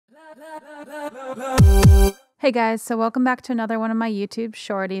Hey guys, so welcome back to another one of my YouTube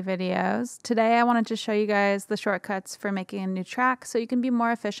shorty videos. Today I wanted to show you guys the shortcuts for making a new track so you can be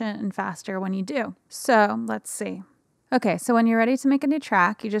more efficient and faster when you do. So let's see. Okay, so when you're ready to make a new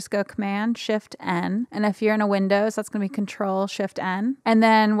track, you just go Command-Shift-N, and if you're in a Windows, that's going to be Control-Shift-N. And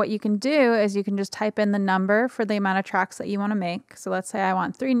then what you can do is you can just type in the number for the amount of tracks that you want to make. So let's say I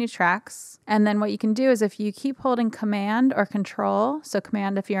want 3 new tracks. And then what you can do is if you keep holding Command or Control, so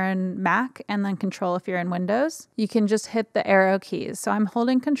Command if you're in Mac and then Control if you're in Windows, you can just hit the arrow keys. So I'm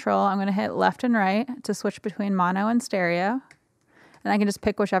holding Control, I'm going to hit left and right to switch between mono and stereo. And I can just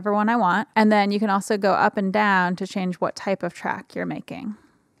pick whichever one I want. And then you can also go up and down to change what type of track you're making.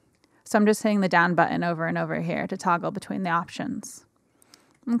 So I'm just hitting the down button over and over here to toggle between the options.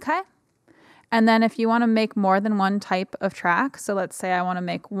 Okay. And then if you want to make more than one type of track, so let's say I want to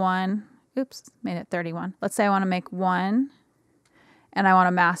make one, oops, made it 31. Let's say I want to make one and I want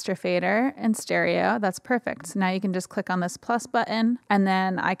a master fader in stereo, that's perfect. So now you can just click on this plus button and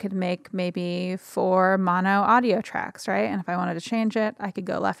then I could make maybe 4 mono audio tracks, right? And if I wanted to change it, I could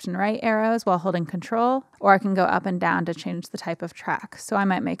go left and right arrows while holding Control, or I can go up and down to change the type of track. So I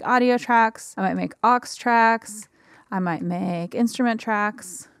might make audio tracks, I might make aux tracks, I might make instrument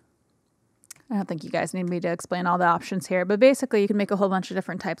tracks. I don't think you guys need me to explain all the options here, but basically you can make a whole bunch of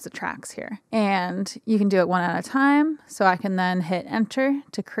different types of tracks here. And you can do it one at a time. So I can then hit enter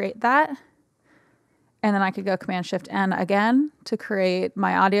to create that. And then I could go Command-Shift-N again to create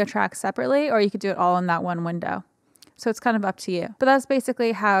my audio track separately, or you could do it all in that one window. So it's kind of up to you. But that's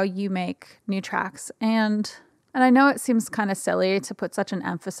basically how you make new tracks. And I know it seems kind of silly to put such an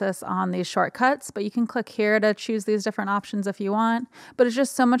emphasis on these shortcuts, but you can click here to choose these different options if you want. But it's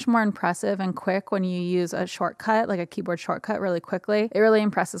just so much more impressive and quick when you use a shortcut, like a keyboard shortcut really quickly. It really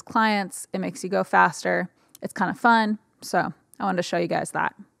impresses clients. It makes you go faster. It's kind of fun. So I wanted to show you guys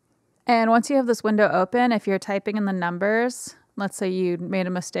that. And once you have this window open, if you're typing in the numbers, let's say you made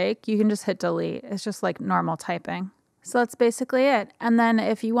a mistake, you can just hit delete. It's just like normal typing. So that's basically it. And then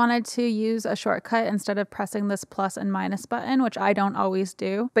if you wanted to use a shortcut instead of pressing this plus and minus button, which I don't always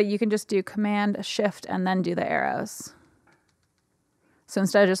do, but you can just do Command, Shift, and then do the arrows. So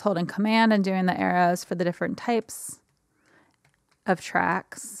instead of just holding Command and doing the arrows for the different types of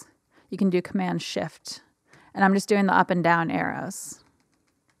tracks, you can do Command, Shift. And I'm just doing the up and down arrows.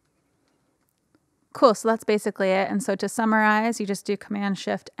 Cool, so that's basically it. And so to summarize, you just do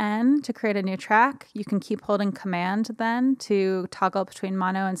Command-Shift-N to create a new track. You can keep holding Command then to toggle between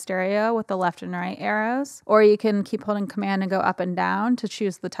mono and stereo with the left and right arrows. Or you can keep holding Command and go up and down to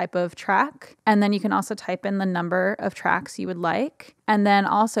choose the type of track. And then you can also type in the number of tracks you would like. And then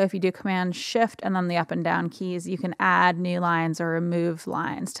also if you do Command-Shift and then the up and down keys, you can add new lines or remove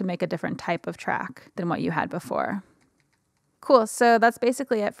lines to make a different type of track than what you had before. Cool, so that's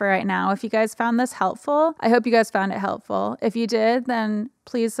basically it for right now. If you guys found this helpful, I hope you guys found it helpful. If you did, then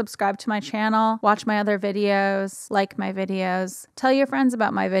please subscribe to my channel, watch my other videos, like my videos, tell your friends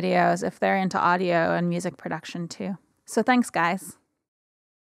about my videos if they're into audio and music production too. So thanks, guys.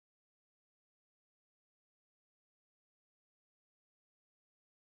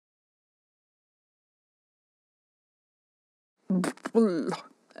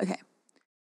 Okay.